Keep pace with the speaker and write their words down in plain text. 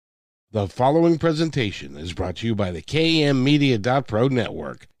The following presentation is brought to you by the KMmedia.pro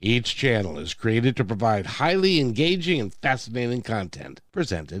network. Each channel is created to provide highly engaging and fascinating content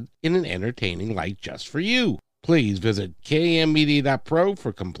presented in an entertaining light just for you. Please visit KMmedia.pro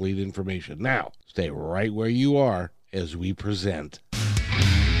for complete information. Now, stay right where you are as we present.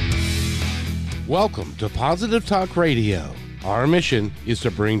 Welcome to Positive Talk Radio. Our mission is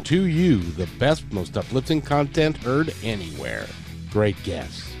to bring to you the best, most uplifting content heard anywhere. Great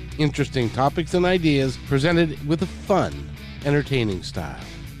guests, interesting topics and ideas presented with a fun, entertaining style.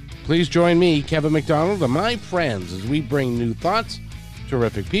 Please join me, Kevin McDonald, and my friends as we bring new thoughts,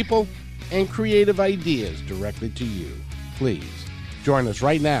 terrific people, and creative ideas directly to you. Please join us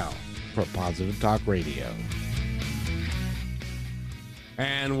right now for Positive Talk Radio.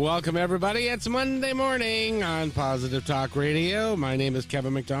 And welcome, everybody. It's Monday morning on Positive Talk Radio. My name is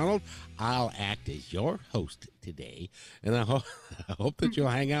Kevin McDonald. I'll act as your host today, and I hope that you'll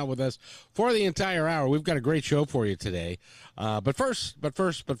hang out with us for the entire hour. We've got a great show for you today. But first,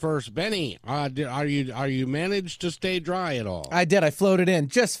 Benny, are you managed to stay dry at all? I did. I floated in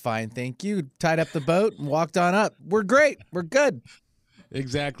just fine, thank you. Tied up the boat and walked on up. We're great. We're good.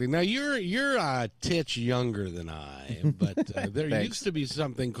 Exactly. Now you're a titch younger than I, but there used to be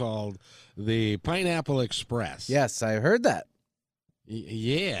something called the Pineapple Express. Yes, I heard that.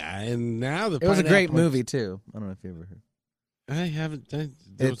 Yeah, and now it was a great movie too. I don't know if you ever heard. I haven't. There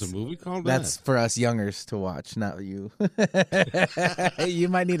was a movie called that's for us youngers to watch, not you. You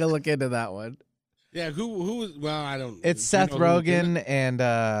might need to look into that one. Yeah, who was? Well, I don't. It's Seth Rogen and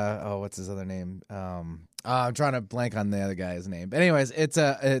what's his other name? I'm trying to blank on the other guy's name. But anyways, it's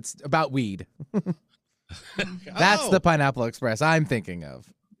about weed. That's the Pineapple Express I'm thinking of.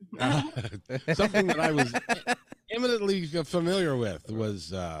 Something that I was eminently familiar with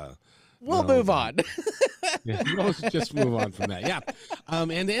was. We'll move on. Yeah, let's just move on from that. Yeah.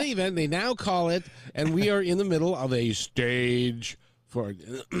 In any event, they now call it, and we are in the middle of a stage.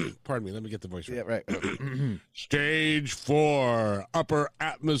 Pardon me, let me get the voice right. Yeah, right. Stage 4, upper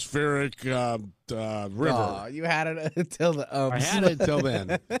atmospheric river. Oh, you had it until the I had it until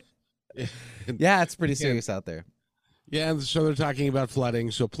then. Yeah, it's pretty serious out there. Yeah, and so they're talking about flooding,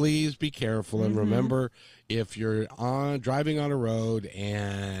 so please be careful and remember, if you're driving on a road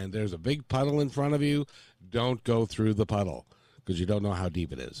and there's a big puddle in front of you, don't go through the puddle because you don't know how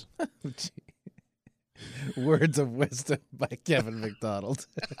deep it is. Words of wisdom by Kevin McDonald.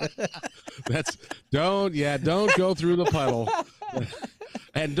 Don't go through the puddle,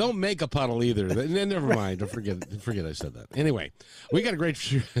 and don't make a puddle either. Never mind. Forget I said that. Anyway, we got a great.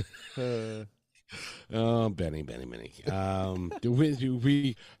 Oh, Benny.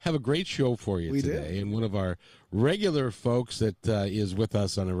 We have a great show for you today, and one of our regular folks that is with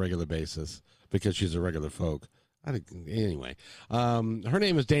us on a regular basis because she's a regular folk. Anyway, her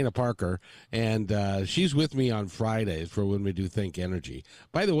name is Dana Parker, and she's with me on Fridays for when we do Think Energy.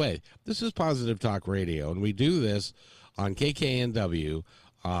 By the way, this is Positive Talk Radio, and we do this on KKNW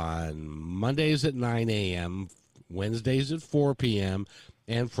on Mondays at 9 a.m., Wednesdays at 4 p.m.,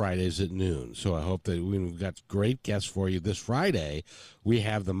 and Fridays at noon. So I hope that we've got great guests for you. This Friday, we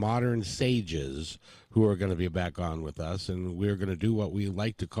have the Modern Sages who are going to be back on with us, and we're going to do what we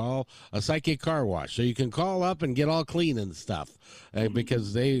like to call a psychic car wash. So you can call up and get all clean and stuff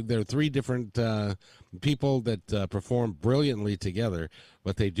because they're three different people that perform brilliantly together,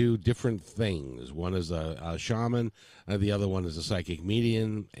 but they do different things. One is a shaman, the other one is a psychic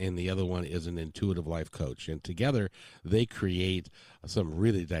medium, and the other one is an intuitive life coach. And together, they create some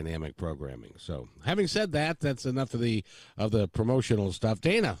really dynamic programming. So having said that, that's enough of the promotional stuff.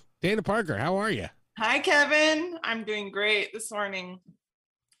 Dana Parker, how are you? Hi, Kevin. I'm doing great this morning.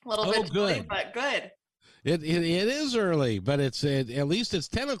 A little bit early, but good. It is early, but it's at least it's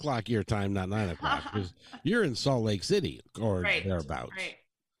 10 o'clock your time, not 9 o'clock, because you're in Salt Lake City or thereabouts. Right.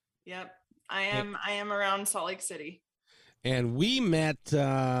 Yep. I am around Salt Lake City. And we met,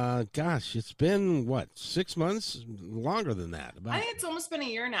 it's been, 6 months? Longer than that. I think it's almost been a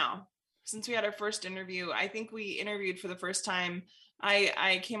year now since we had our first interview. I think we interviewed for the first time.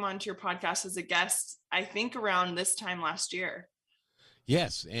 I came onto your podcast as a guest, I think around this time last year.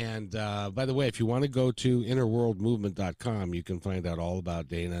 Yes, and by the way, if you want to go to innerworldmovement.com, you can find out all about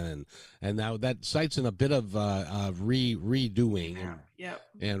Dana, and now that site's in a bit of redoing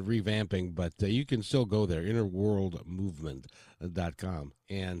and revamping, but you can still go there, innerworldmovement.com,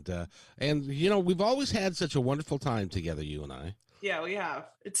 and we've always had such a wonderful time together, you and I. Yeah, we have.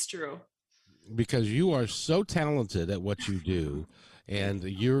 It's true. Because you are so talented at what you do. And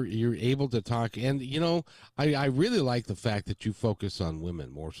you're able to talk, and I really like the fact that you focus on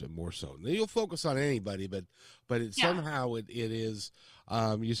women more so. You'll focus on anybody, but somehow it is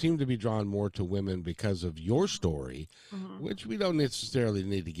You seem to be drawn more to women because of your story, which we don't necessarily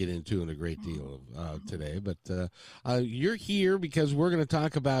need to get into in a great deal of today. But you're here because we're going to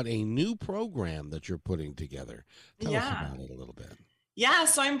talk about a new program that you're putting together. Tell us about it a little bit. Yeah,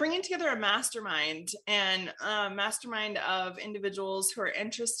 so I'm bringing together a mastermind of individuals who are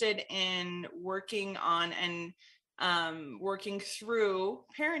interested in working on and working through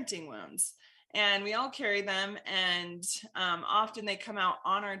parenting wounds. And we all carry them, and often they come out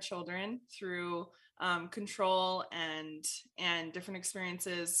on our children through control and different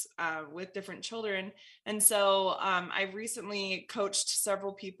experiences with different children. And so I've recently coached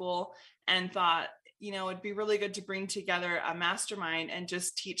several people and thought, it'd be really good to bring together a mastermind and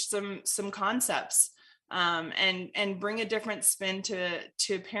just teach some concepts and bring a different spin to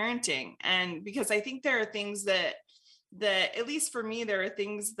parenting. And because I think there are things that at least for me, there are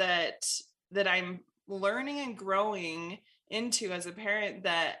things that I'm learning and growing into as a parent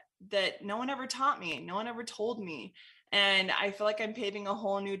that no one ever taught me, no one ever told me. And I feel like I'm paving a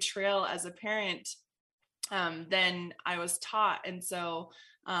whole new trail as a parent than I was taught. And so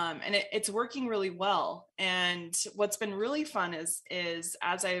it's working really well. And what's been really fun is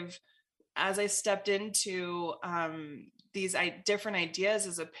as I stepped into these different ideas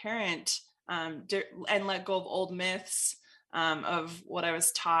as a parent and let go of old myths of what I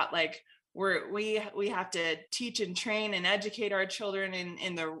was taught, like we have to teach and train and educate our children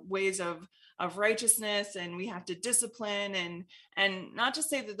in the ways of righteousness, and we have to discipline and not to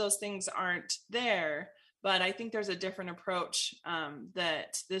say that those things aren't there, but I think there's a different approach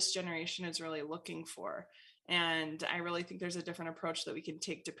that this generation is really looking for. And I really think there's a different approach that we can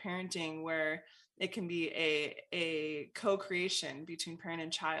take to parenting, where it can be a co-creation between parent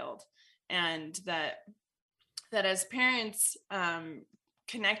and child. And that as parents,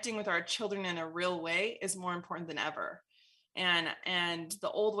 connecting with our children in a real way is more important than ever. And the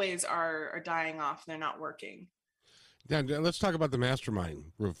old ways are dying off. They're not working. Now, let's talk about the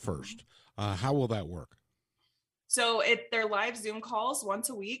mastermind first. How will that work? So they're live Zoom calls once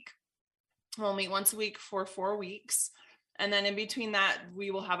a week. We'll meet once a week for 4 weeks. And then in between that,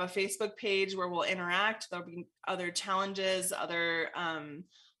 we will have a Facebook page where we'll interact. There'll be other challenges, other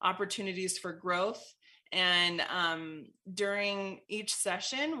opportunities for growth. And during each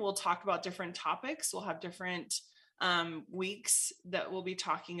session, we'll talk about different topics. We'll have different weeks that we'll be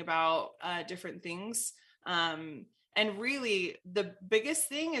talking about different things. And really, the biggest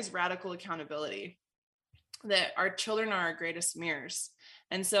thing is radical accountability, that our children are our greatest mirrors.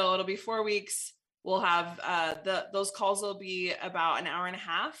 And so it'll be 4 weeks. We'll have those calls will be about an hour and a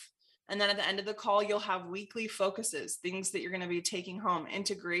half. And then at the end of the call, you'll have weekly focuses, things that you're going to be taking home,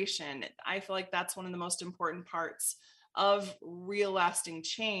 integration. I feel like that's one of the most important parts of real lasting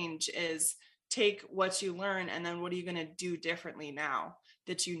change is take what you learn and then what are you going to do differently now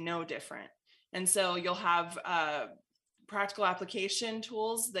that you know different. And so you'll have practical application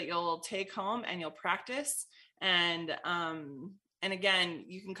tools that you'll take home and you'll practice. And again,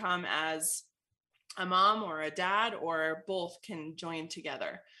 you can come as a mom or a dad, or both can join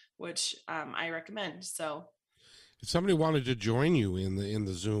together, which I recommend. So if somebody wanted to join you in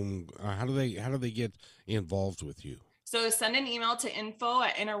the Zoom, how do they get involved with you? So send an email to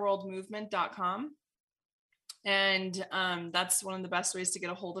info@innerworldmovement.com. And that's one of the best ways to get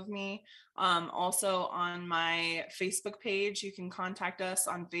a hold of me. Also on my Facebook page, you can contact us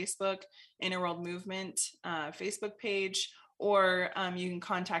on Facebook, Inner World Movement Facebook page, or you can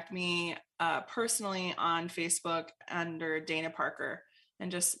contact me personally on Facebook under Dana Parker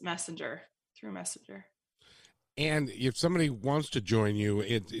and just through Messenger. And if somebody wants to join you,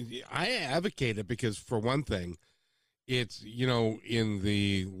 I advocate it because, for one thing, it's, in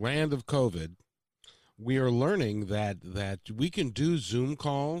the land of COVID, we are learning that we can do Zoom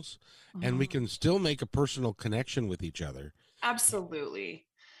calls and we can still make a personal connection with each other. Absolutely.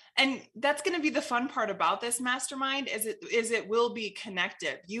 And that's going to be the fun part about this mastermind is it will be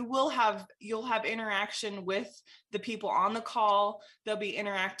connective. You'll have interaction with the people on the call. There'll be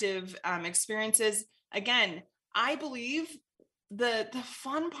interactive experiences. Again, I believe the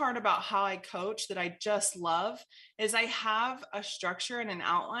fun part about how I coach that I just love is I have a structure and an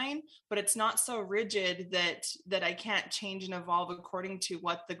outline, but it's not so rigid that I can't change and evolve according to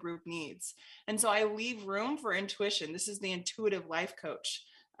what the group needs. And so I leave room for intuition. This is the intuitive life coach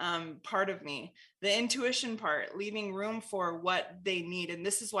part of me, the intuition part, leaving room for what they need. And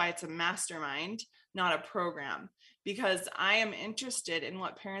this is why it's a mastermind, not a program, because I am interested in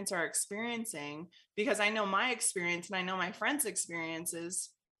what parents are experiencing, because I know my experience and I know my friends' experiences,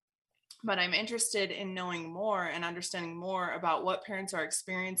 but I'm interested in knowing more and understanding more about what parents are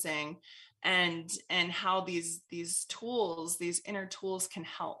experiencing and how these tools, these inner tools, can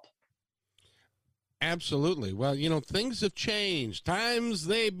help. Absolutely. Well, things have changed. Times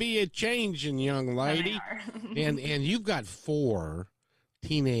they be a changing, young lady. and you've got 4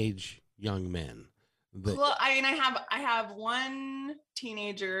 teenage young men. Well, I have one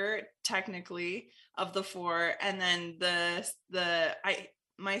teenager technically of the 4, and then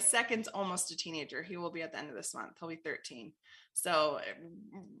my second's almost a teenager. He will be at the end of this month. He'll be 13. So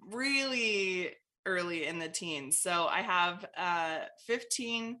really early in the teens. So I have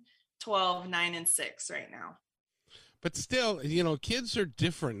 15, 12, 9, and 6 right now. But still, kids are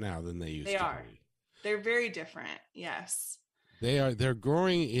different now than they used to be. They are. They're very different. Yes. They're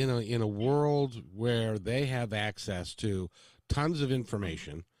growing in a world where they have access to tons of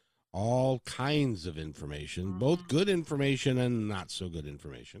information, all kinds of information, both good information and not so good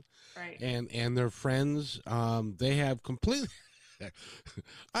information. Right. And their friends, they have completely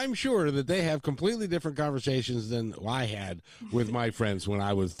I'm sure that they have completely different conversations than I had with my friends when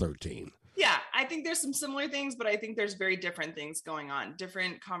I was 13. Yeah, I think there's some similar things, but I think there's very different things going on,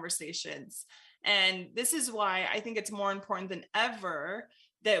 different conversations. And this is why I think it's more important than ever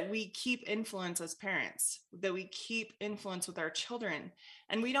that we keep influence as parents, that we keep influence with our children.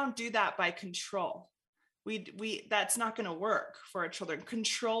 And we don't do that by control. We that's not going to work for our children.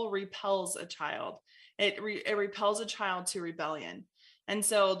 Control repels a child. It repels a child to rebellion. And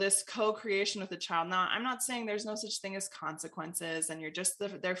so this co-creation with a child, now I'm not saying there's no such thing as consequences and you're just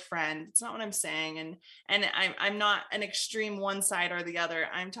their friend. It's not what I'm saying. And I'm not an extreme one side or the other.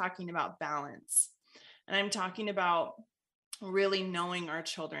 I'm talking about balance. And I'm talking about really knowing our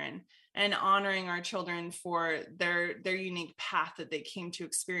children and honoring our children for their unique path that they came to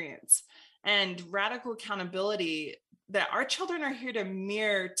experience. And radical accountability, that our children are here to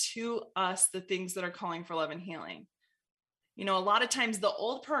mirror to us the things that are calling for love and healing. A lot of times the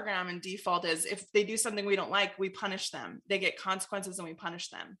old program and default is if they do something we don't like, we punish them. They get consequences and we punish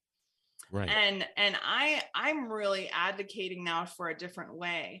them. Right. And I'm really advocating now for a different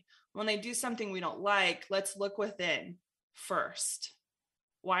way. When they do something we don't like, let's look within first.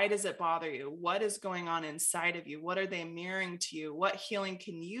 Why does it bother you? What is going on inside of you? What are they mirroring to you? What healing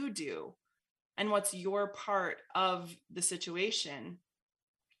can you do? And what's your part of the situation?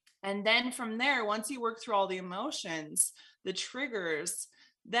 And then from there, once you work through all the emotions, the triggers,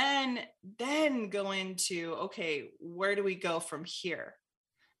 then go into, okay, where do we go from here?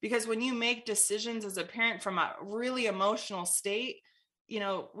 Because when you make decisions as a parent from a really emotional state,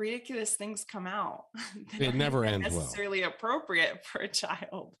 ridiculous things come out. It never ends well. Necessarily appropriate for a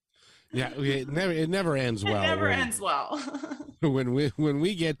child. Yeah, it never ends well. It never ends well. when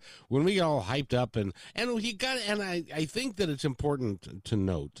we get all hyped up and I think that it's important to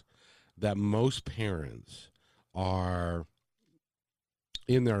note that most parents are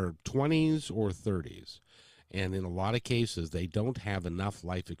in their 20s or 30s, and in a lot of cases they don't have enough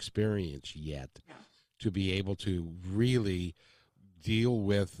life experience yet to be able to really deal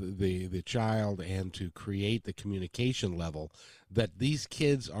with the child and to create the communication level that these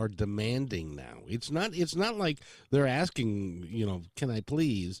kids are demanding now. It's not like they're asking, can I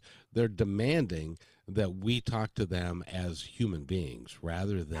please? They're demanding that we talk to them as human beings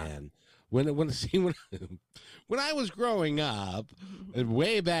rather than when I was growing up,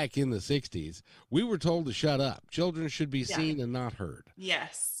 way back in the 60s, we were told to shut up. Children should be seen and not heard.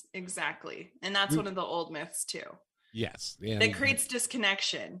 Yes, exactly. And that's one of the old myths too. Yes. That creates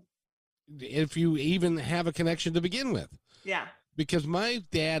disconnection. If you even have a connection to begin with. Yeah. Because my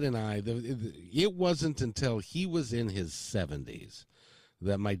dad and I, it wasn't until he was in his 70s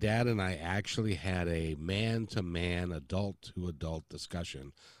that my dad and I actually had a man-to-man, adult-to-adult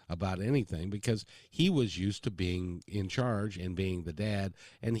discussion about anything, because he was used to being in charge and being the dad,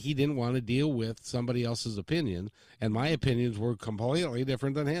 and he didn't want to deal with somebody else's opinion, and my opinions were completely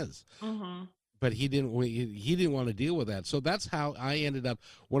different than his. Mm-hmm. But he didn't want to deal with that. So that's how I ended up.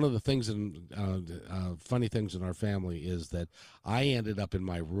 One of the things funny things in our family is that I ended up in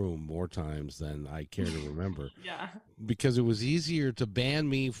my room more times than I care to remember. Yeah. Because it was easier to ban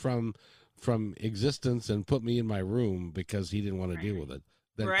me from existence and put me in my room because he didn't want to deal with it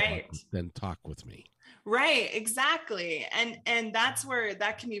than talk with me. Right, exactly. And that's where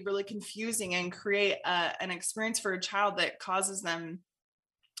that can be really confusing and create an experience for a child that causes them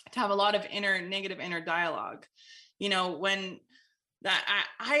to have a lot of negative inner dialogue. When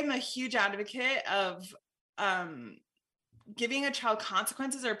I'm a huge advocate of giving a child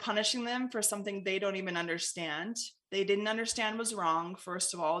consequences or punishing them for something they don't even understand. They didn't understand was wrong.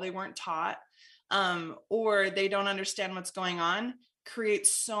 First of all, they weren't taught, or they don't understand what's going on.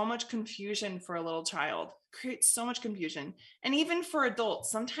 creates so much confusion for a little child, creates so much confusion. And even for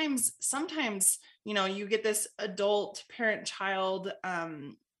adults, sometimes, you know, you get this adult parent child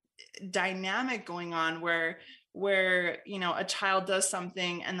dynamic going on where, you know, a child does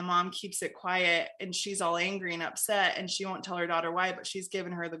something and the mom keeps it quiet and she's all angry and upset and she won't tell her daughter why, but she's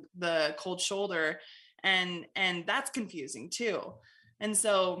given her the cold shoulder, and that's confusing too. And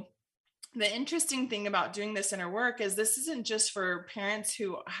so the interesting thing about doing this inner work is this isn't just for parents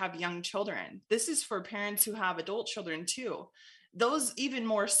who have young children. This is for parents who have adult children too. Those even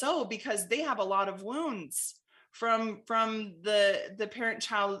more so, because they have a lot of wounds from the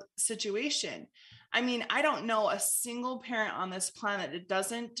parent-child situation. I mean, I don't know a single parent on this planet that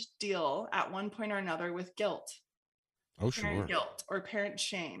doesn't deal at one point or another with guilt. Oh, sure. Parent guilt or parent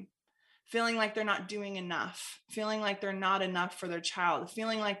shame. Feeling like they're not doing enough, feeling like they're not enough for their child,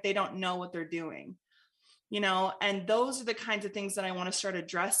 feeling like they don't know what they're doing, you know, and those are the kinds of things that I want to start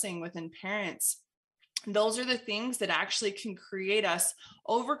addressing within parents. Those are the things that actually can create us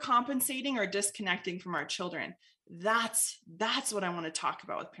overcompensating or disconnecting from our children. That's what I want to talk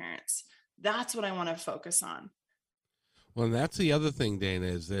about with parents. That's what I want to focus on. Well, and that's the other thing, Dana,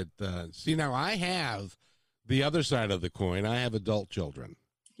 is that, see, now I have the other side of the coin. I have adult children.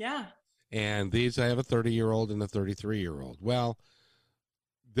 Yeah. And I have a 30-year-old and a 33-year-old. Well,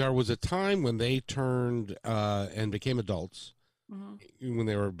 there was a time when they turned and became adults, when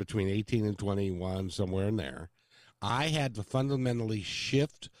they were between 18 and 21, somewhere in there. I had to fundamentally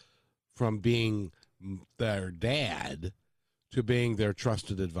shift from being their dad to being their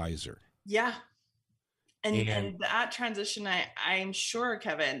trusted advisor. Yeah. And that transition, I'm sure,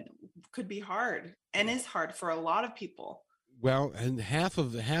 Kevin, could be hard and is hard for a lot of people. Well, and half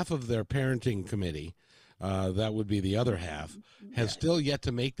of their parenting committee, that would be the other half, has still yet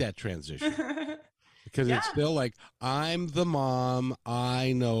to make that transition. Because it's still like, I'm the mom,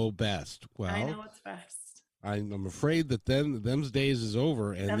 I know best. Well, I know what's best. I'm afraid that them's days is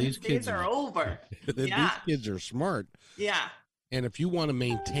over, and these kids are over. These kids are smart. Yeah. And if you want to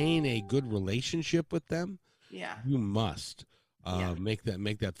maintain a good relationship with them, you must make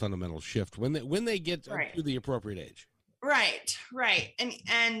that fundamental shift when they get to the appropriate age. Right.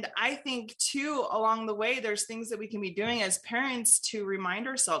 And I think too, along the way, there's things that we can be doing as parents to remind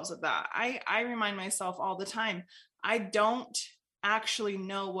ourselves of that. I remind myself all the time, I don't actually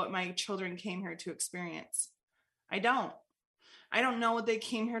know what my children came here to experience. I don't know what they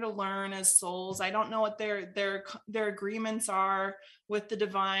came here to learn as souls. I don't know what their agreements are with the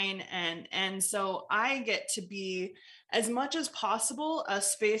divine. And so I get to be, as much as possible, a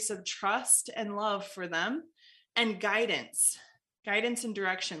space of trust and love for them. And guidance and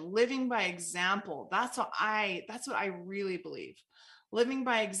direction, living by example. That's what I really believe. Living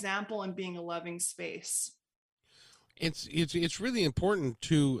by example and being a loving space. It's really important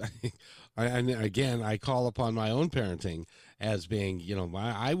to, and again, I call upon my own parenting as being, you know,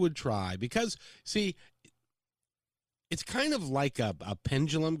 I would try, because see, it's kind of like a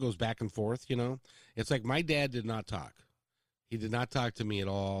pendulum goes back and forth, you know. It's like my dad did not talk. He did not talk to me at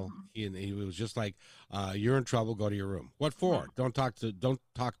all. He was just like, "You're in trouble. Go to your room." What for? Don't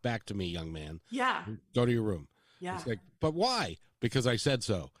talk back to me, young man. Yeah. Go to your room. Yeah. It's like, but why? Because I said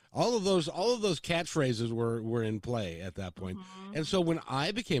so. All of those catchphrases were in play at that point. And so when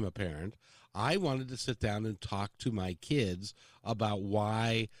I became a parent, I wanted to sit down and talk to my kids about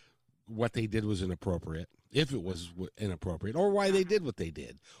why what they did was inappropriate, if it was inappropriate, or why they did what they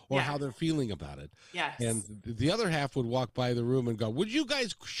did, or how they're feeling about it. Yes. And the other half would walk by the room and go, "Would you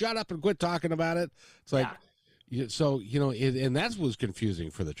guys shut up and quit talking about it?" It's like, so, you know, and that was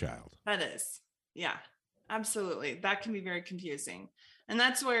confusing for the child. That is. Yeah, absolutely. That can be very confusing. And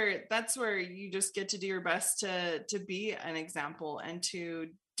that's where you just get to do your best to be an example and to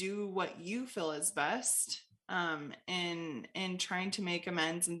do what you feel is best, in trying to make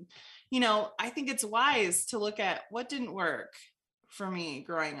amends. And, you know, I think it's wise to look at what didn't work for me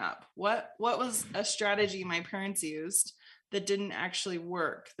growing up. What was a strategy my parents used that didn't actually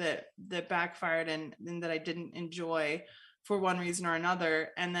work, that backfired and that I didn't enjoy for one reason or another.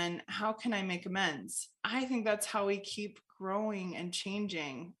 And then how can I make amends? I think that's how we keep growing and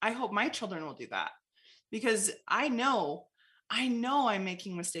changing. I hope my children will do that, because I know I'm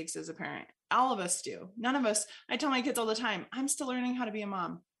making mistakes as a parent. All of us do. None of us. I tell my kids all the time, I'm still learning how to be a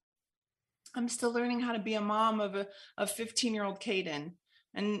mom. I'm still learning how to be a mom of a 15-year-old Caden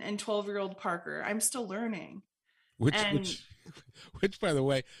and 12-year-old Parker. I'm still learning. Which, by the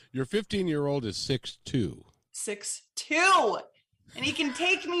way, your 15-year-old is 6'2". 6'2", and he can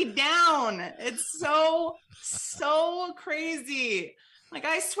take me down. It's so crazy. Like,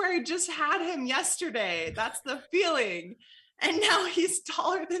 I swear I just had him yesterday. That's the feeling. And now he's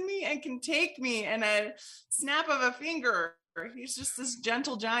taller than me and can take me in a snap of a finger. He's just this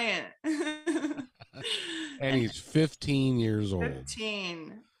gentle giant. And he's 15 years old.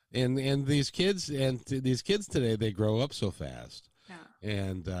 15. And these kids today, they grow up so fast. Yeah.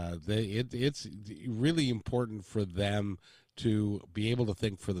 And it's really important for them to be able to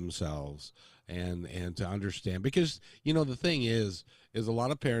think for themselves and to understand, because the thing is a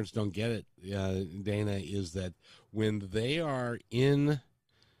lot of parents don't get it, Dana, is that when they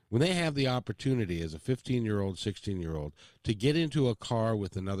have the opportunity as a 15-year-old, 16-year-old to get into a car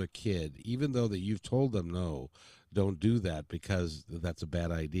with another kid, even though that you've told them no, don't do that because that's a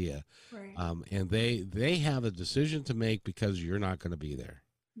bad idea. Right. And they have a decision to make because you're not going to be there.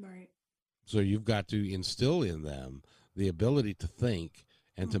 Right. So you've got to instill in them the ability to think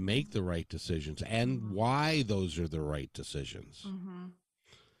and to make the right decisions and why those are the right decisions. Mm-hmm.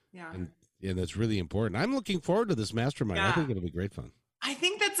 Yeah. And that's really important. I'm looking forward to this mastermind. Yeah. I think it'll be great fun. I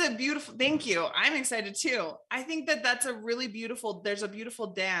think that's a beautiful, thank you. I'm excited too. I think that's a really beautiful, there's a beautiful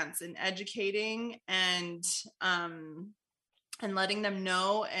dance in educating and letting them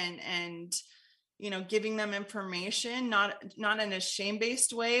know and giving them information, not in a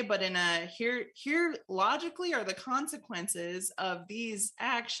shame-based way, but in a here logically are the consequences of these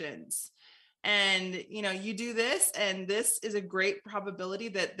actions. And, you do this, and this is a great probability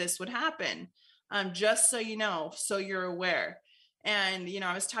that this would happen. Just so you know, so you're aware. And,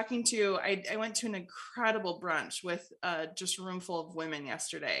 I was talking to, I went to an incredible brunch with just a room full of women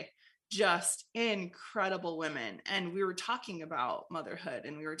yesterday, just incredible women. And we were talking about motherhood,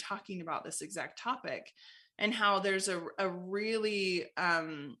 and we were talking about this exact topic, and how there's a really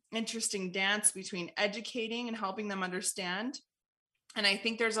interesting dance between educating and helping them understand. And I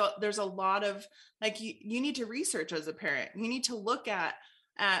think there's a lot of, like, you need to research as a parent. You need to look at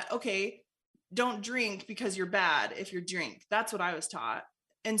okay, don't drink because you're bad if you drink. That's what I was taught.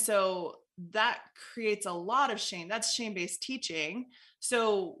 And so that creates a lot of shame. That's shame-based teaching.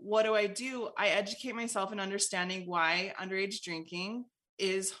 So what do? I educate myself in understanding why underage drinking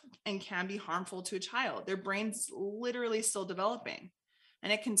is and can be harmful to a child. Their brain's literally still developing,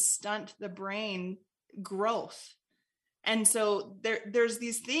 and it can stunt the brain growth. And so there's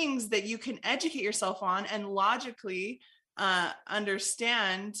these things that you can educate yourself on and logically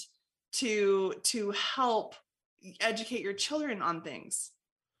understand to help educate your children on things.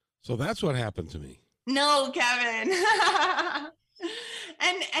 So that's what happened to me. No, Kevin.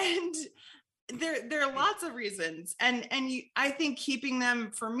 and there are lots of reasons. And I think keeping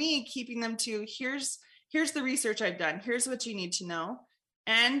them to here's the research I've done. Here's what you need to know.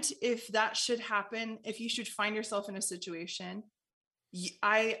 And if that should happen, if you should find yourself in a situation,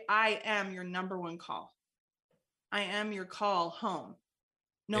 I am your number one call. I am your call home.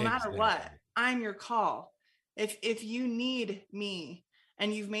 No matter what, I'm your call. If you need me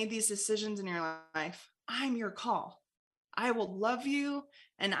and you've made these decisions in your life, I'm your call. I will love you,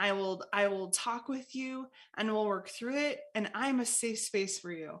 and I will talk with you, and we'll work through it. And I'm a safe space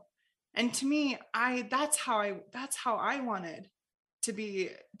for you. And to me, that's how I wanted to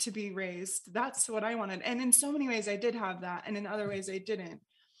be raised. That's what I wanted. And in so many ways I did have that, and in other ways I didn't.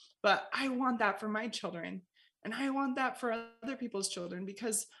 But I want that for my children. And I want that for other people's children,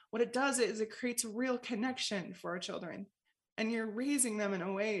 because what it does is it creates a real connection for our children. And you're raising them in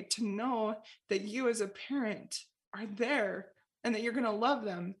a way to know that you as a parent are there, and that you're going to love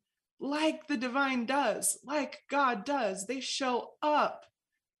them like the divine does, like God does. They show up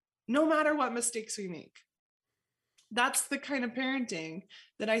no matter what mistakes we make. That's the kind of parenting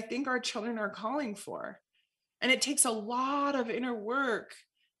that I think our children are calling for. And it takes a lot of inner work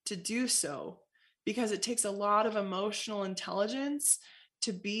to do so, because it takes a lot of emotional intelligence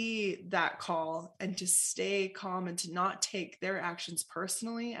to be that call and to stay calm and to not take their actions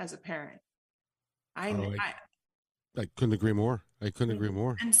personally as a parent. I couldn't agree more.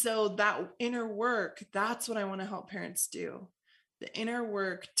 And so that inner work, that's what I want to help parents do. The inner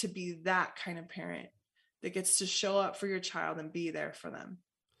work to be that kind of parent that gets to show up for your child and be there for them.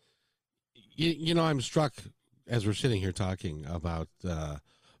 I'm struck as we're sitting here talking about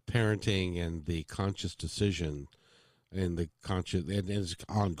parenting and the conscious decision and it's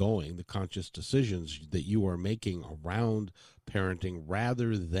ongoing, the conscious decisions that you are making around parenting,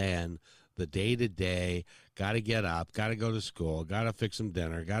 rather than the day-to-day, got to get up, got to go to school, got to fix some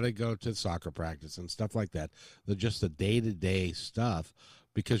dinner, got to go to soccer practice and stuff like that. Just the day-to-day stuff,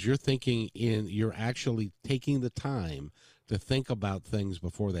 because you're actually taking the time to think about things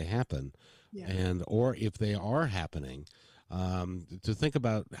before they happen. Yeah. Or if they are happening, to think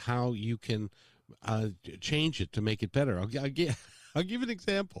about how you can change it to make it better. I'll give an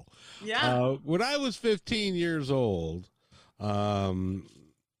example. Yeah. When I was 15 years old,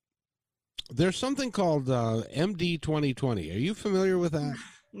 There's something called MD 2020. Are you familiar with that?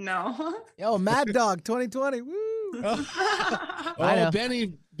 No. Yo, Mad Dog 2020. Woo! Oh,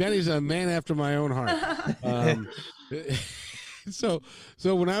 Benny's a man after my own heart. So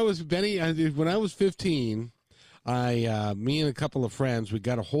when I was 15, me and a couple of friends, we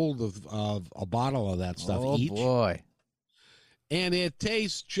got a hold of a bottle of that stuff each. Oh boy! And it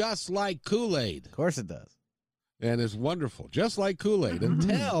tastes just like Kool-Aid. Of course it does. And it's wonderful, just like Kool-Aid,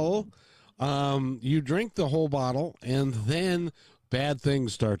 until you drink the whole bottle, and then bad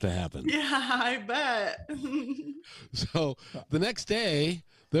things start to happen. Yeah, I bet. So the next day,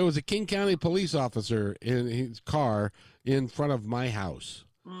 there was a King County police officer in his car in front of my house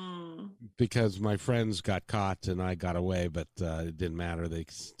because my friends got caught and I got away, but it didn't matter. They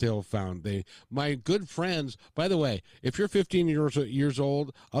still found my good friends. By the way, if you're 15 years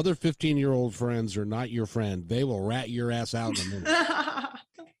old, other 15-year-old friends are not your friend. They will rat your ass out in a minute.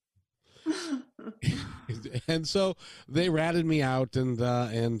 And so they ratted me out,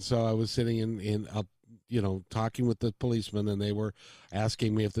 and so I was sitting in talking with the policeman, and they were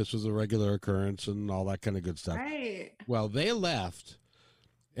asking me if this was a regular occurrence and all that kind of good stuff. Right. Well, they left,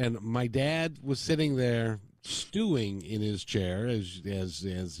 and my dad was sitting there stewing in his chair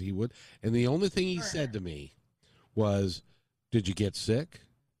as he would, and the only thing he said to me was, "Did you get sick?"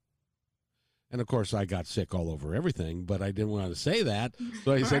 And of course, I got sick all over everything, but I didn't want to say that.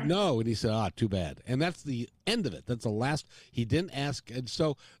 So I said no, and he said, too bad. And that's the end of it. That's the last. He didn't ask. And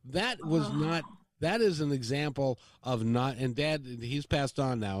so that was not, that is an example of not, and Dad, he's passed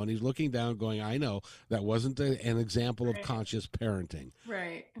on now, and he's looking down going, I know, that wasn't an example of conscious parenting.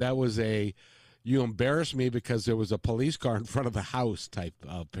 Right. That was you embarrassed me because there was a police car in front of the house type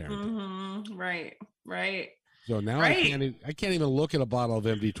of parenting. Mm-hmm. Right. So now I can't even look at a bottle of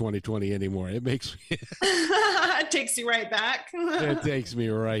MD 2020 anymore. It makes me it takes you right back. It takes me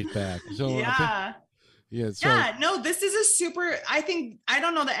right back. So yeah. No, this is a super, I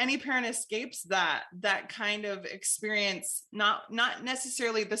don't know that any parent escapes that kind of experience, not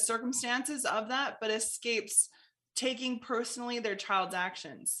necessarily the circumstances of that, but escapes taking personally their child's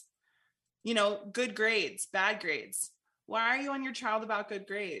actions. Good grades, bad grades. Why are you on your child about good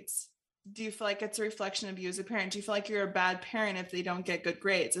grades? Do you feel like it's a reflection of you as a parent? Do you feel like you're a bad parent if they don't get good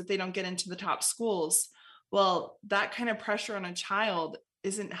grades, if they don't get into the top schools? Well, that kind of pressure on a child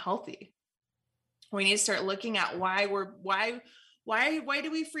isn't healthy. We need to start looking at why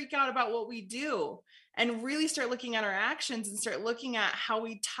do we freak out about what we do, and really start looking at our actions and start looking at how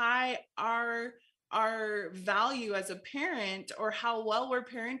we tie our value as a parent, or how well we're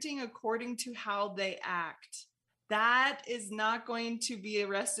parenting according to how they act. That is not going to be a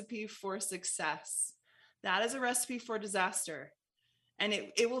recipe for success. That is a recipe for disaster. And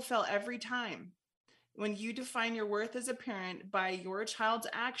it will fail every time. When you define your worth as a parent by your child's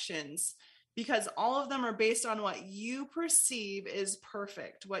actions, because all of them are based on what you perceive is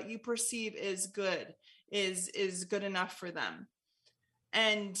perfect, what you perceive is good, is good enough for them.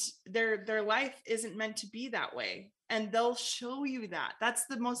 And their life isn't meant to be that way. And they'll show you that. That's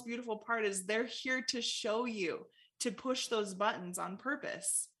the most beautiful part, is they're here to show you, to push those buttons on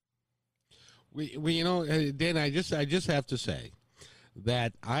purpose. Dan, I just have to say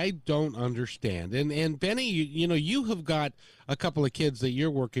that I don't understand. And Benny, you have got a couple of kids that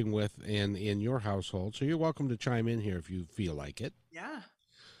you're working with in your household, so you're welcome to chime in here if you feel like it. Yeah.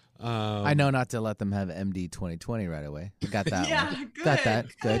 I know not to let them have MD 2020 right away. Got that. Yeah, one. good. Got that.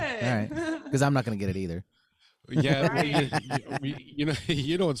 Good. All right. Because I'm not going to get it either. Yeah,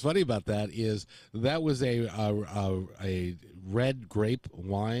 what's funny about that is that was a red grape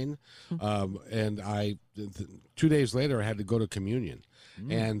wine, and 2 days later I had to go to communion,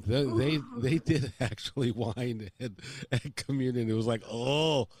 and they did actually wine at communion. It was like,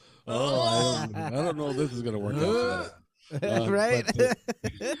 I don't know if this is going to work out. Right.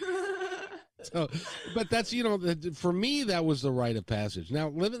 But that's for me that was the rite of passage. Now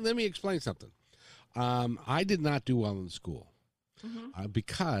let me explain something. I did not do well in school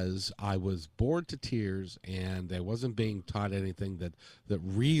because I was bored to tears, and I wasn't being taught anything that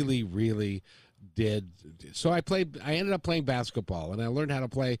really, really did. So I ended up playing basketball, and I learned how to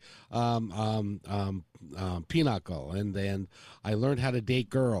play pinochle, and then I learned how to date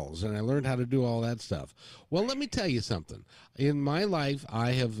girls, and I learned how to do all that stuff. Well, let me tell you something. In my life,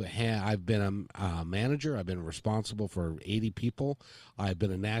 I've been a manager. I've been responsible for 80 people. I've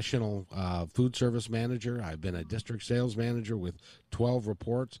been a national food service manager. I've been a district sales manager with 12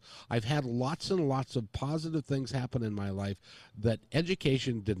 reports. I've had lots and lots of positive things happen in my life that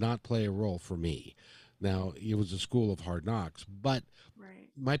education did not play a role for me. Now, it was a school of hard knocks, but right.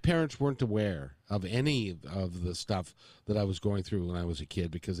 my parents weren't aware of any of the stuff that I was going through when I was a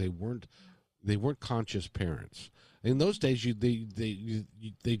kid because they weren't conscious parents. In those days,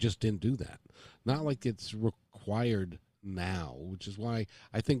 they just didn't do that. Not like it's required now, which is why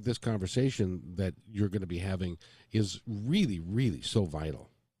I think this conversation that you're going to be having is really, really so vital.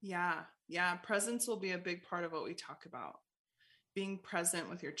 Yeah. Presence will be a big part of what we talk about. Being present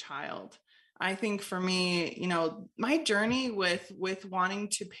with your child. I think for me, you know, my journey with wanting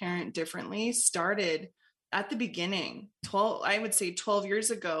to parent differently started at the beginning. 12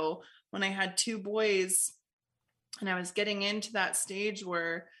 years ago, when I had 2 boys and I was getting into that stage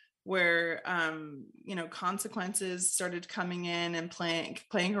where you know, consequences started coming in and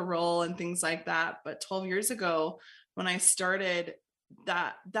playing a role and things like that. But 12 years ago, when I started,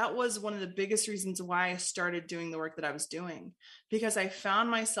 that was one of the biggest reasons why I started doing the work that I was doing, because I found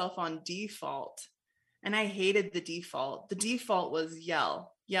myself on default and I hated the default. The default was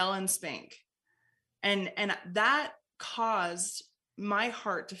yell and spank. And that caused my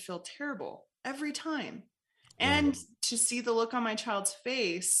heart to feel terrible every time. And to see the look on my child's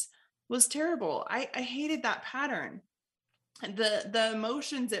face was terrible. I hated that pattern. The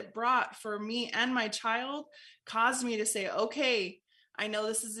emotions it brought for me and my child caused me to say, okay, I know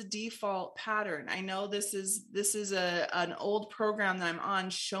this is a default pattern. I know this is an old program that I'm on.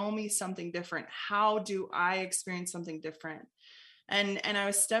 Show me something different. How do I experience something different? And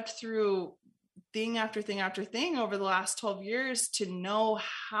I stepped through thing after thing after thing over the last 12 years to know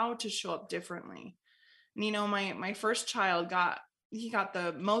how to show up differently. And, you know, my first child got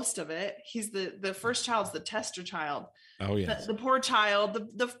the most of it. He's the first child's the tester child. Oh yes. The poor child,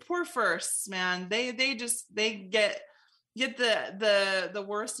 the poor firsts, man, they get the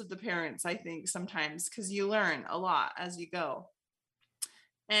worst of the parents, I think, sometimes, because you learn a lot as you go.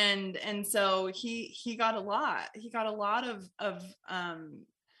 And so he got a lot. He got a lot of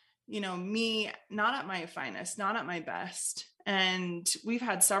you know, me not at my finest, not at my best. And we've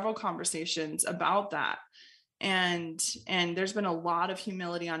had several conversations about that. And there's been a lot of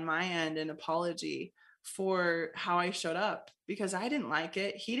humility on my end and apology for how I showed up, because I didn't like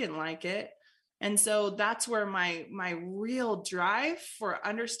it. He didn't like it. And so that's where my real drive for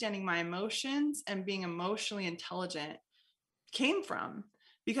understanding my emotions and being emotionally intelligent came from,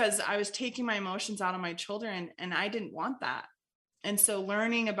 because I was taking my emotions out of my children and I didn't want that. And so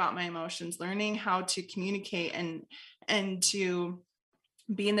learning about my emotions, learning how to communicate and to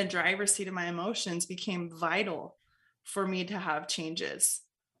be in the driver's seat of my emotions became vital for me to have changes.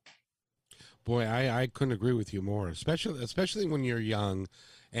 Boy, I couldn't agree with you more, especially when you're young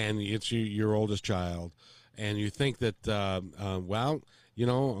and it's your oldest child and you think that, well, you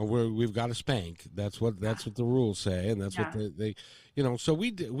know, we've got to spank. That's what the rules say. And that's what they, you know, so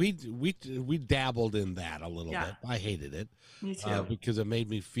we dabbled in that a little bit. I hated it. Me too. Because it made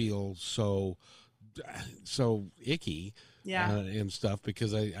me feel so icky. And stuff,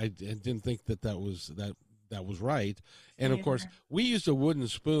 because I didn't think that was right. And of course we used a wooden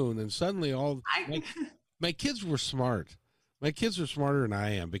spoon, and suddenly my kids were smart. My kids are smarter than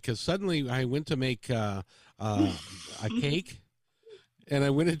I am, because suddenly I went to make a cake and I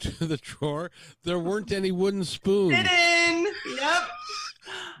went into the drawer. There weren't any wooden spoons. Hidden. Yep.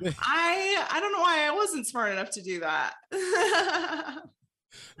 I don't know why I wasn't smart enough to do that.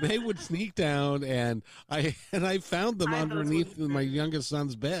 They would sneak down, and I found them underneath my youngest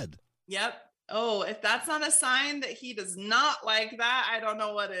son's bed. Yep. Oh, if that's not a sign that he does not like that, I don't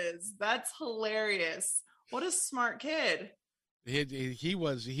know what is. That's hilarious. What a smart kid.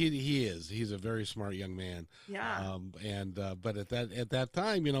 He is. He's a very smart young man. Yeah. But at that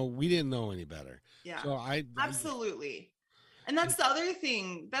time, you know, we didn't know any better. Yeah. So absolutely. And that's the other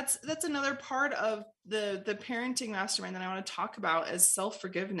thing. That's another part of the parenting mastermind that I want to talk about is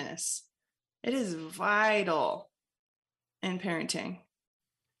self-forgiveness. It is vital in parenting.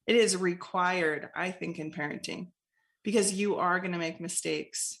 It is required, I think, in parenting, because you are going to make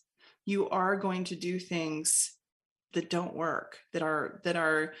mistakes. You are going to do things that don't work, that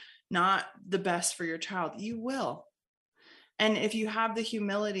are not the best for your child. You will. And if you have the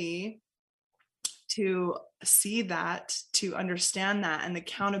humility to see that, to understand that, and the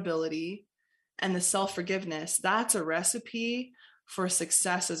accountability and the self-forgiveness, that's a recipe for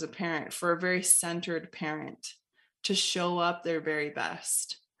success as a parent, for a very centered parent, to show up their very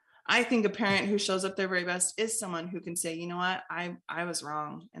best. I think a parent who shows up their very best is someone who can say, you know what, I was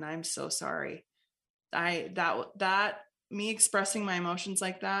wrong and I'm so sorry. That me expressing my emotions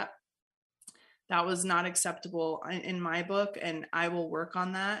like that was not acceptable in my book, and I will work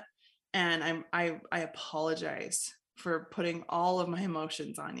on that. And I apologize for putting all of my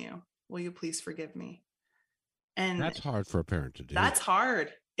emotions on you. Will you please forgive me? And that's hard for a parent to do. That's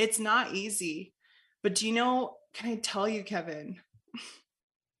hard. It's not easy. But do you know, can I tell you, Kevin,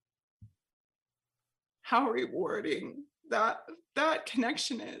 how rewarding that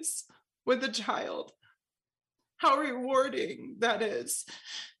connection is with a child? How rewarding that is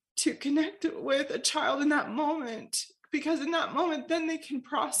to connect with a child in that moment, because in that moment, then they can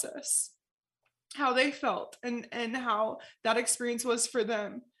process how they felt and how that experience was for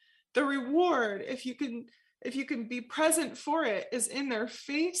them. The reward, if you can be present for it, is in their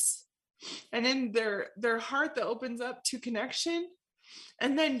face and in their heart that opens up to connection.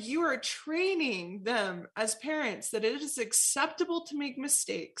 And then you are training them as parents that it is acceptable to make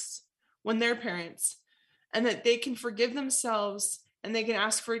mistakes when they're parents, and that they can forgive themselves and they can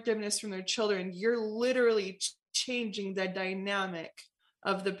ask forgiveness from their children. You're literally changing the dynamic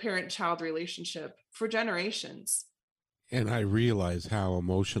of the parent-child relationship for generations. And I realize how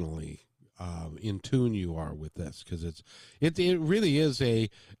emotionally in tune you are with this, because it really is a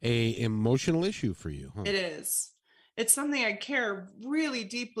emotional issue for you, huh? It is. It's something I care really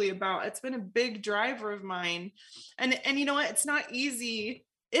deeply about. It's been a big driver of mine. And you know what? It's not easy.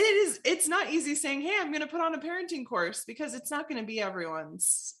 It's not easy saying, hey, I'm going to put on a parenting course, because it's not going to be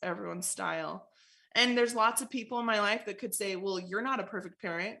everyone's style. And there's lots of people in my life that could say, well, you're not a perfect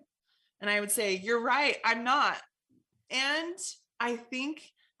parent. And I would say, you're right, I'm not. And I think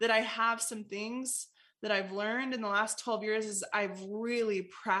that I have some things that I've learned in the last 12 years is I've really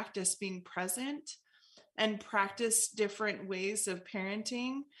practiced being present and practiced different ways of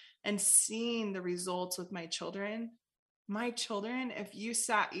parenting and seeing the results with my children. My children, if you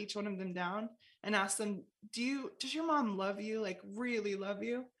sat each one of them down and asked them, does your mom love you? Like, really love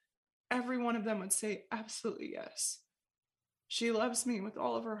you? Every one of them would say, absolutely yes. She loves me with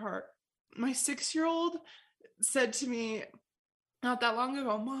all of her heart. My 6-year-old said to me not that long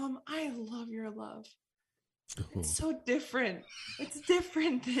ago, Mom, I love your love. It's so different. It's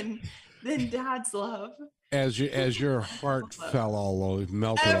different than Dad's love. As your heart fell all over,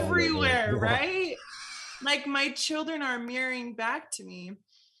 melted everywhere, all over. Right? Like, my children are mirroring back to me.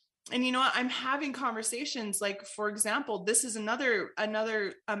 And you know what? I'm having conversations. Like, for example, this is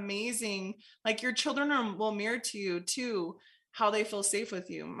another amazing, like, your children will mirror to you too, how they feel safe with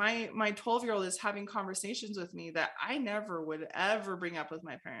you. My 12-year-old is having conversations with me that I never would ever bring up with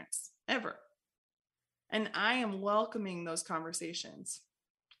my parents, ever. And I am welcoming those conversations.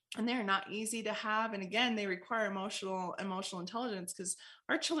 And they're not easy to have. And again, they require emotional intelligence, because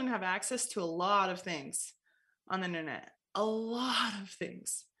our children have access to a lot of things on the internet, a lot of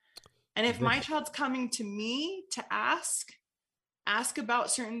things. And if my child's coming to me to ask about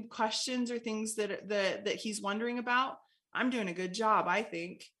certain questions or things that he's wondering about, I'm doing a good job, I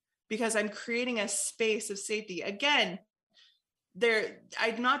think, because I'm creating a space of safety. Again,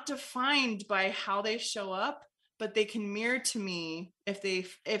 I'm not defined by how they show up, but they can mirror to me. If they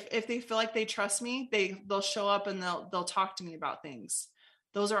feel like they trust me, they'll show up and they'll talk to me about things.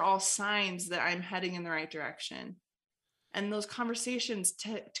 Those are all signs that I'm heading in the right direction. And those conversations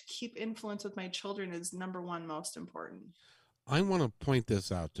to keep influence with my children is number one most important. I want to point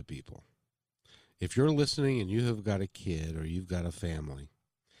this out to people. If you're listening and you have got a kid or you've got a family,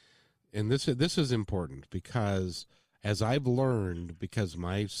 and this is important, because as I've learned, because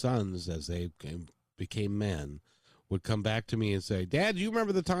my sons, as they became men, would come back to me and say, Dad, do you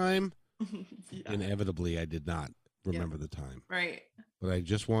remember the time? Yeah. Inevitably, I did not remember the time. Right. But I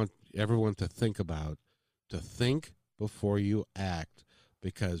just want everyone to think before you act,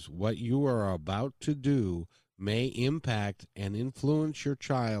 because what you are about to do may impact and influence your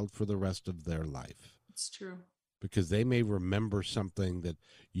child for the rest of their life. It's true. Because they may remember something that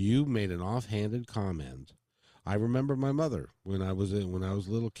you made an offhanded comment. I remember my mother when I was a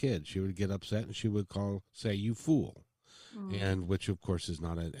little kid. She would get upset and she would say, "You fool," and which of course is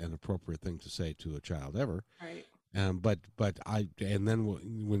not an appropriate thing to say to a child ever. Right. But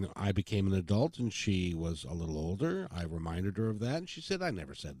then when I became an adult and she was a little older, I reminded her of that, and she said, "I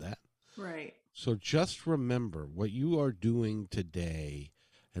never said that." Right. So just remember what you are doing today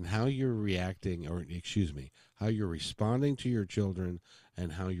and how you're reacting, how you're responding to your children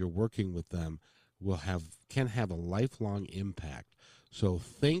and how you're working with them can have a lifelong impact. So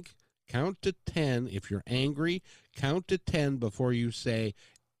count to 10. If you're angry, count to 10 before you say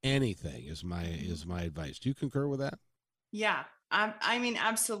anything is my advice. Do you concur with that? Yeah, I mean,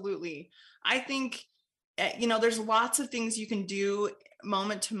 absolutely. I think, there's lots of things you can do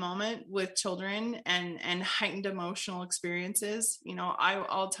moment to moment with children and heightened emotional experiences.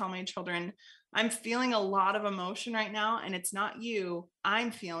 I'll tell my children, I'm feeling a lot of emotion right now, and it's not you.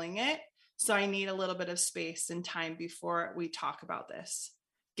 I'm feeling it. So I need a little bit of space and time before we talk about this.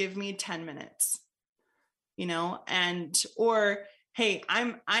 Give me 10 minutes. and, or, hey,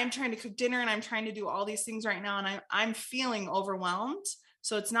 I'm trying to cook dinner and I'm trying to do all these things right now. And I'm feeling overwhelmed.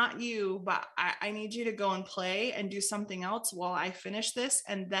 So it's not you, but I need you to go and play and do something else while I finish this.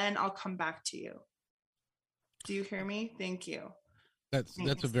 And then I'll come back to you. Do you hear me? Thank you.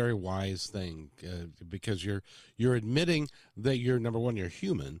 That's a very wise thing, because you're admitting that you're, number one, you're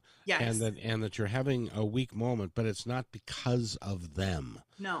human, yes, and that you're having a weak moment, but it's not because of them.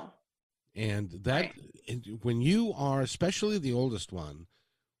 No. And that, right. When you are, especially the oldest one,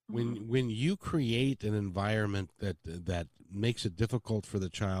 when you create an environment that makes it difficult for the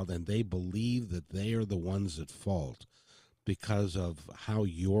child, and they believe that they are the ones at fault because of how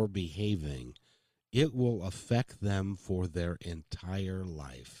you're behaving, it will affect them for their entire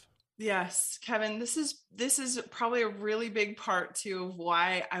life. Yes, Kevin, this is probably a really big part too of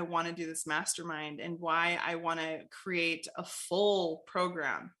why I want to do this mastermind and why I want to create a full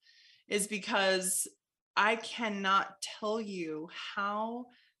program, is because I cannot tell you how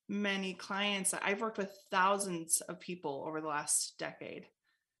many clients. I've worked with thousands of people over the last decade.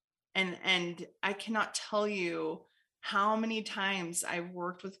 And I cannot tell you how many times I've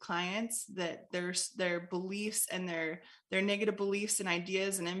worked with clients that their beliefs and their negative beliefs and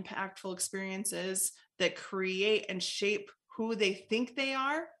ideas and impactful experiences that create and shape who they think they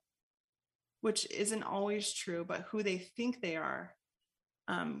are, which isn't always true, but who they think they are,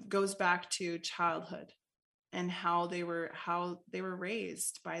 goes back to childhood and how they were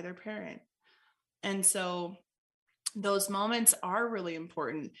raised by their parent. And so those moments are really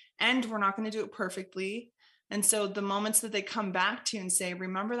important, and we're not going to do it perfectly. And so the moments that they come back to and say,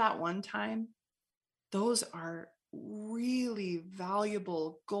 remember that one time, those are really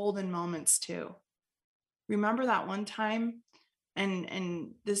valuable golden moments too. Remember that one time.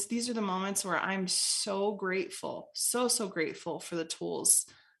 And these are the moments where I'm so grateful, so grateful for the tools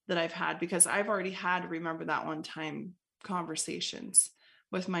that I've had, because I've already had remember that one time conversations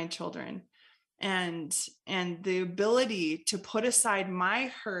with my children. And the ability to put aside my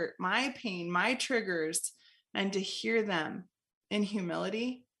hurt, my pain, my triggers, and to hear them in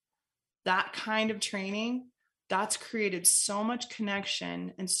humility, that kind of training, that's created so much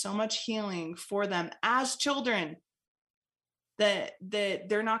connection and so much healing for them as children that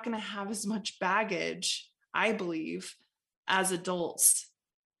they're not going to have as much baggage, I believe, as adults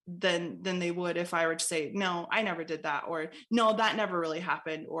than they would if I were to say, no, I never did that, or no, that never really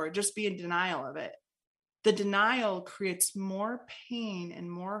happened, or just be in denial of it. The denial creates more pain and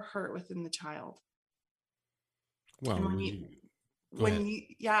more hurt within the child. Well, when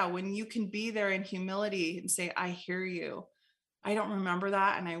you can be there in humility and say, I hear you, I don't remember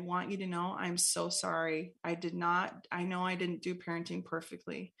that, and I want you to know I'm so sorry. I know I didn't do parenting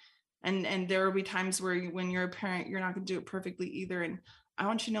perfectly. And there will be times where when you're a parent, you're not going to do it perfectly either. And I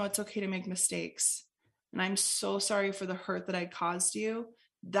want you to know it's okay to make mistakes. And I'm so sorry for the hurt that I caused you.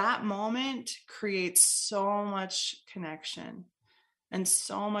 That moment creates so much connection and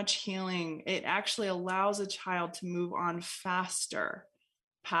so much healing. It actually allows a child to move on faster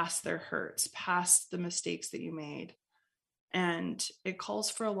past their hurts, past the mistakes that you made. And it calls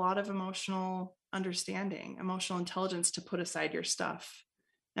for a lot of emotional understanding, emotional intelligence to put aside your stuff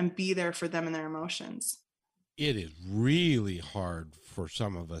and be there for them and their emotions. It is really hard for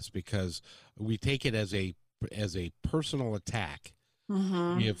some of us because we take it as a personal attack.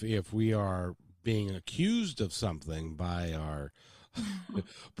 Mm-hmm. If we are being accused of something by our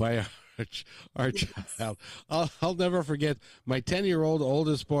child. I'll never forget my 10-year-old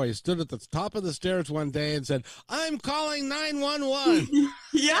oldest boy stood at the top of the stairs one day and said, I'm calling 911.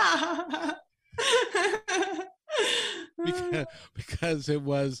 Yeah. because it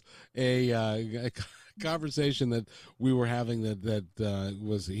was a conversation that we were having that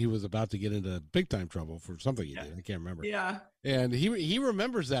was he was about to get into big time trouble for something he did. I can't remember. Yeah. And he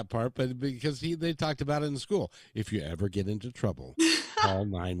remembers that part, but because they talked about it in school. If you ever get into trouble, call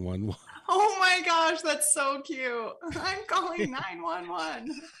 911. Oh my gosh, that's so cute. I'm calling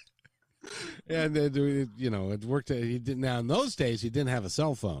 911. And it worked. He didn't. Now in those days, he didn't have a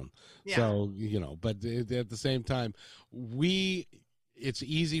cell phone, so But at the same time, it's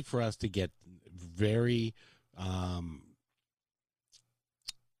easy for us to get very,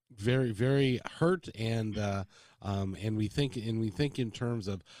 very, very hurt, and we think in terms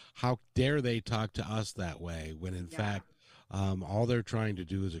of how dare they talk to us that way, when in fact. All they're trying to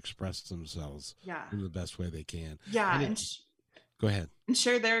do is express themselves in the best way they can. Yeah. Go ahead. And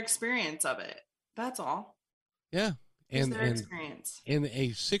share their experience of it. That's all. Yeah. And their experience. And a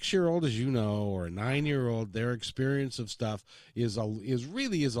 6-year-old, as you know, or a 9-year-old, their experience of stuff is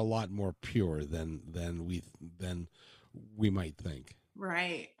really a lot more pure than we might think.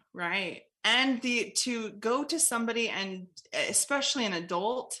 Right. And to go to somebody, and especially an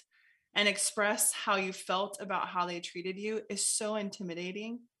adult, and express how you felt about how they treated you is so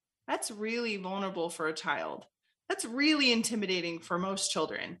intimidating. That's really vulnerable for a child. That's really intimidating for most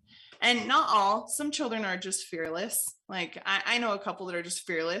children. And not all. Some children are just fearless. Like I know a couple that are just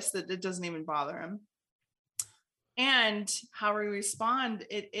fearless, that it doesn't even bother them. And how we respond,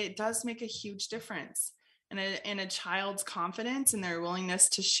 it does make a huge difference in a child's confidence and their willingness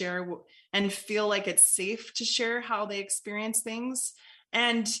to share and feel like it's safe to share how they experience things.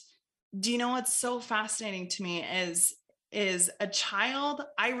 And do you know what's so fascinating to me is a child,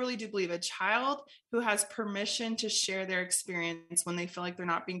 I really do believe a child who has permission to share their experience when they feel like they're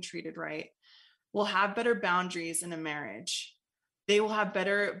not being treated right will have better boundaries in a marriage. They will have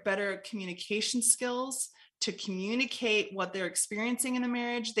better communication skills to communicate what they're experiencing in a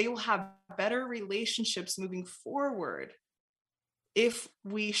marriage. They will have better relationships moving forward if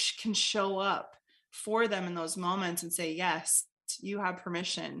we can show up for them in those moments and say, yes, you have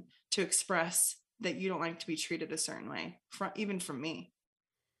permission to express that you don't like to be treated a certain way, even from me.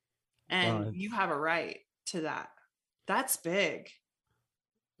 And you have a right to that. That's big.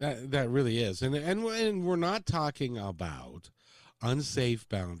 That really is. And we're not talking about unsafe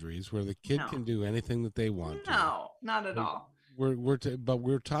boundaries where the kid can do anything that they want to. No, not at all. But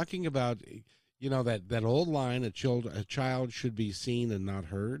we're talking about, that old line, a child should be seen and not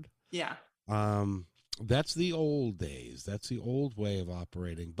heard. Yeah. That's the old days. That's the old way of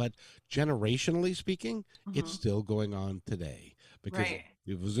operating. But generationally speaking, it's still going on today. Because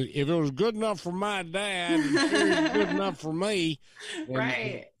if it was good enough for my dad, it's good enough for me.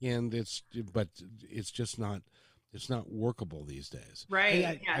 And it's just not. It's not workable these days. Right.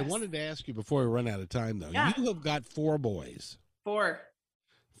 Hey, I wanted to ask you before we run out of time, though. Yeah. You have got 4 boys. 4.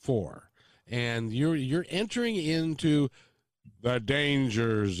 And you're entering into the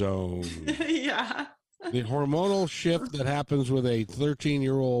danger zone. Yeah. The hormonal shift that happens with a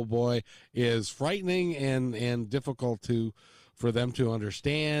 13-year-old boy is frightening and difficult for them to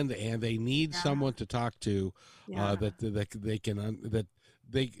understand, and they need someone to talk to that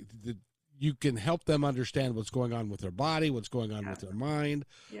you can help them understand what's going on with their body, what's going on with their mind.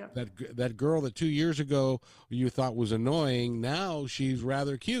 Yeah. That girl that 2 years ago you thought was annoying, now she's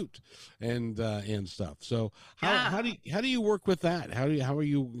rather cute and stuff. So how do you work with that?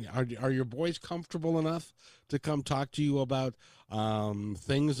 Are your boys comfortable enough to come talk to you about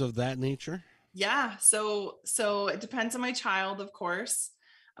things of that nature? Yeah. So it depends on my child, of course,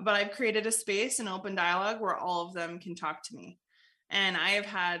 but I've created a space, an open dialogue where all of them can talk to me. And I have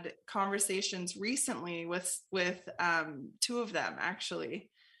had conversations recently with 2 of them, actually,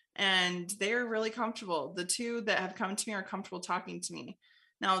 and they're really comfortable. The 2 that have come to me are comfortable talking to me.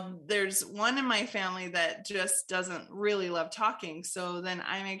 Now, there's one in my family that just doesn't really love talking. So then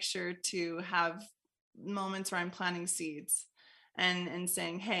I make sure to have moments where I'm planting seeds and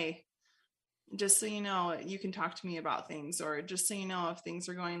saying, hey, just so you know, you can talk to me about things, or just so you know, if things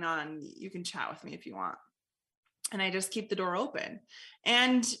are going on, you can chat with me if you want. And I just keep the door open.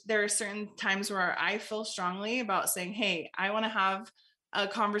 And there are certain times where I feel strongly about saying, hey, I want to have a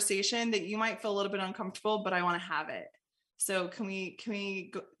conversation that you might feel a little bit uncomfortable, but I want to have it. So can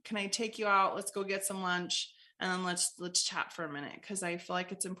I take you out? Let's go get some lunch. And then let's chat for a minute. Cause I feel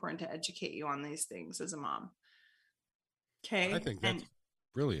like it's important to educate you on these things as a mom. Okay. I think that's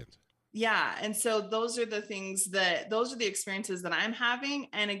brilliant. Yeah. And so those are the experiences that I'm having.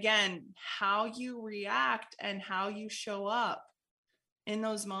 And again, how you react and how you show up in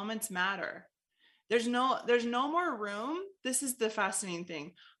those moments matter. There's no more room. This is the fascinating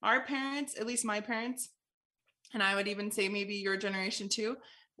thing. Our parents, at least my parents, and I would even say maybe your generation too,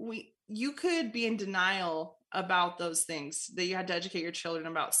 you could be in denial about those things, that you had to educate your children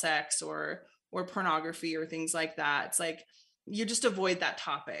about sex or pornography or things like that. It's like, you just avoid that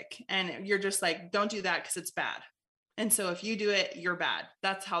topic and you're just like, don't do that because it's bad. And so if you do it, you're bad.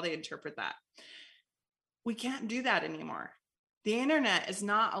 That's how they interpret that. We can't do that anymore. The internet is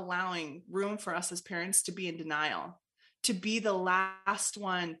not allowing room for us as parents to be in denial, to be the last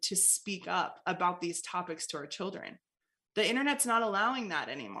one to speak up about these topics to our children. The internet's not allowing that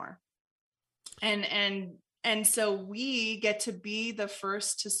anymore. And so we get to be the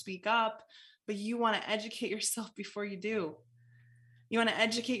first to speak up, but you want to educate yourself before you do. You want to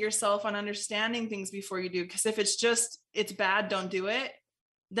educate yourself on understanding things before you do. Because if it's bad, don't do it.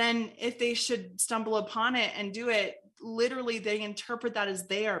 Then if they should stumble upon it and do it, literally they interpret that as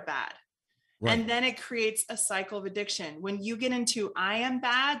they are bad. Right. And then it creates a cycle of addiction. When you get into, I am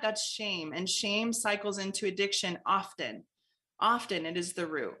bad, that's shame. And shame cycles into addiction often. Often it is the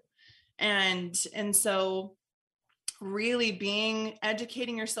root. And so really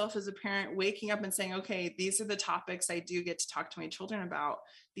educating yourself as a parent, waking up and saying, okay, these are the topics I do get to talk to my children about.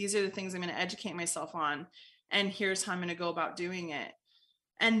 These are the things I'm going to educate myself on. And here's how I'm going to go about doing it.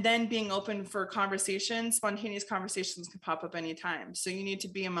 And then being open for conversations. Spontaneous conversations can pop up anytime. So you need to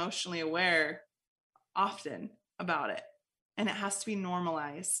be emotionally aware often about it. And it has to be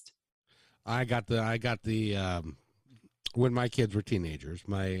normalized. I got the when my kids were teenagers,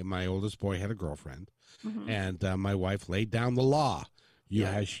 my oldest boy had a girlfriend, and my wife laid down the law.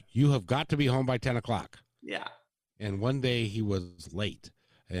 You have got to be home by 10 o'clock. Yeah. And one day he was late,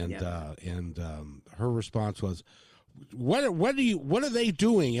 and her response was, what are they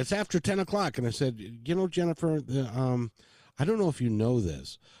doing? It's after 10 o'clock. And I said, Jennifer, I don't know if you know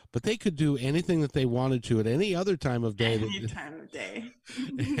this, but they could do anything that they wanted to at any other time of day. Any time of day.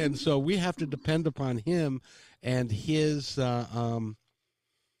 And so we have to depend upon him and his and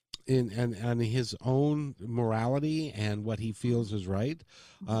his own morality and what he feels is right.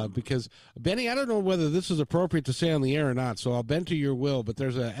 Because, Benny, I don't know whether this is appropriate to say on the air or not, so I'll bend to your will, but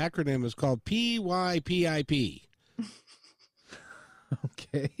there's an acronym. It's called PYPIP.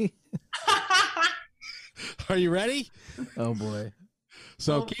 Okay. Are you ready? Oh boy.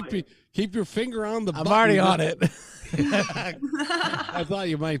 So keep your finger on the button. I'm already on it. I thought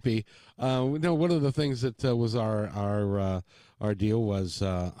you might be. No, one of the things that was our deal was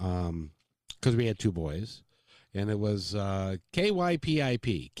because we had two boys, and it was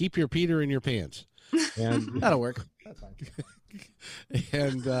KYPIP. Keep your Peter in your pants. And that'll work. That's fine.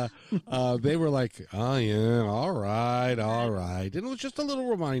 And they were like, oh, yeah, all right. And it was just a little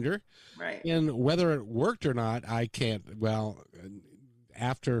reminder. Right. And whether it worked or not, I can't. Well,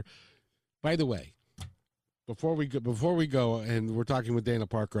 by the way, before we go, and we're talking with Dana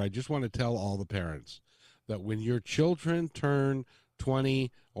Parker, I just want to tell all the parents that when your children turn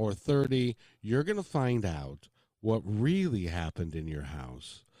 20 or 30, you're going to find out what really happened in your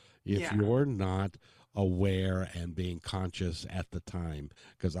house if you're not aware and being conscious at the time,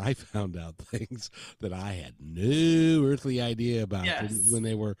 because I found out things that I had no earthly idea about when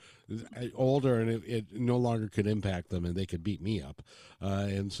they were older, and it no longer could impact them, and they could beat me up.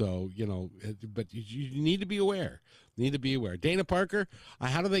 And so, but you need to be aware. Dana Parker,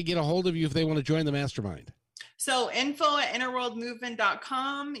 how do they get a hold of you if they want to join the mastermind? So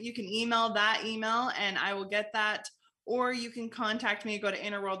info@innerworldmovement.com. You can email that email and I will get that. Or you can contact me, go to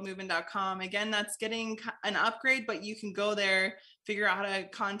innerworldmovement.com. Again, that's getting an upgrade, but you can go there, figure out how to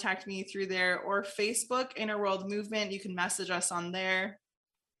contact me through there, or Facebook, Inner World Movement. You can message us on there,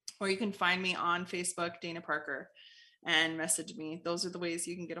 or you can find me on Facebook, Dana Parker, and message me. Those are the ways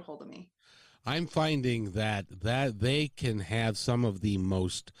you can get a hold of me. I'm finding that they can have some of the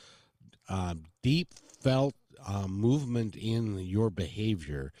most deep felt movement in your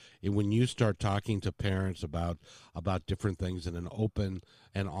behavior when you start talking to parents about different things in an open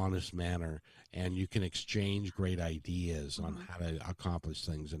and honest manner, and you can exchange great ideas on how to accomplish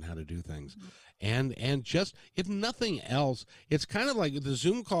things and how to do things. And just, if nothing else, it's kind of like the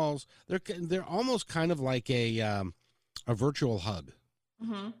Zoom calls. They're almost kind of like a virtual hug.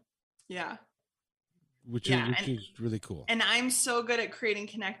 Yeah. Which is really cool. And I'm so good at creating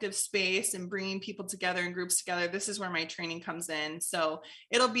connective space and bringing people together and groups together. This is where my training comes in. So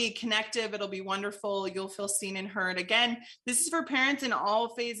it'll be connective. It'll be wonderful. You'll feel seen and heard. Again, this is for parents in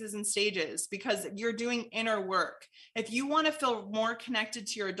all phases and stages, because you're doing inner work. If you want to feel more connected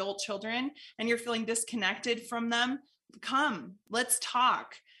to your adult children and you're feeling disconnected from them, come, let's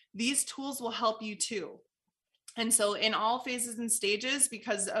talk. These tools will help you too. And so in all phases and stages,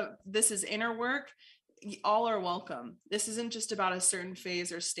 because this is inner work, all are welcome. This isn't just about a certain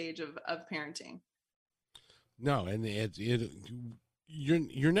phase or stage of parenting. No, and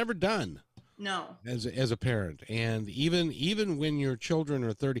you're never done. No, as a parent, and even when your children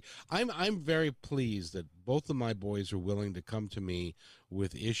are 30, I'm very pleased that both of my boys are willing to come to me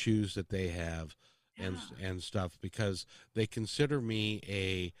with issues that they have and stuff, because they consider me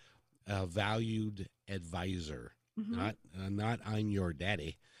a valued advisor. Not I'm your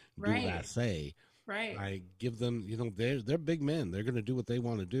daddy. Do what I say. Right. I give them, they're big men. They're going to do what they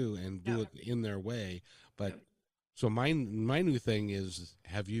want to do and do it in their way. But so my new thing is,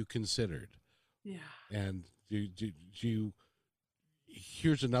 have you considered? Yeah. And do you,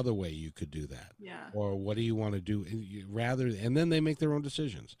 here's another way you could do that. Yeah. Or what do you want to do and then they make their own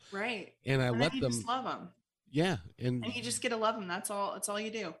decisions. Right. And I let them just love them. Yeah. And you just get to love them. That's all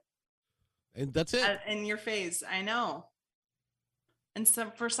you do. And that's it. In your phase. I know. And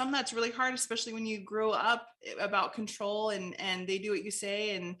so for some, that's really hard, especially when you grow up about control and they do what you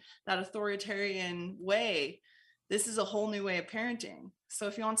say and that authoritarian way. This is a whole new way of parenting. So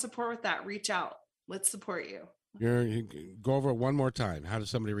if you want support with that, reach out. Let's support you. You go over it one more time. How does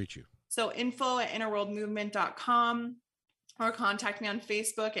somebody reach you? So info@innerworldmovement.com, or contact me on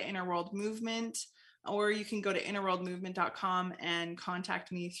Facebook at Inner World Movement, or you can go to innerworldmovement.com and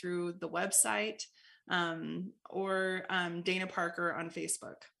contact me through the website, or Dana Parker on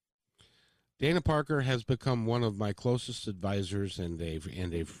Facebook. Dana Parker has become one of my closest advisors and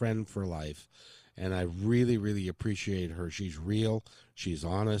a friend for life. And I really, really appreciate her. She's real. She's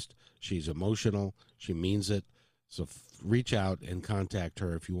honest. She's emotional. She means it. So reach out and contact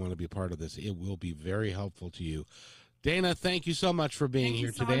her if you want to be part of this. It will be very helpful to you. Dana, thank you so much for being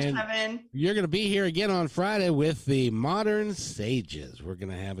here today. Much, Kevin. You're going to be here again on Friday with the Modern Sages. We're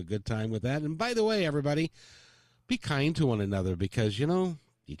going to have a good time with that. And by the way, everybody, be kind to one another because,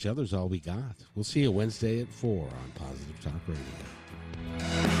 each other's all we got. We'll see you Wednesday at 4 on Positive Talk Radio.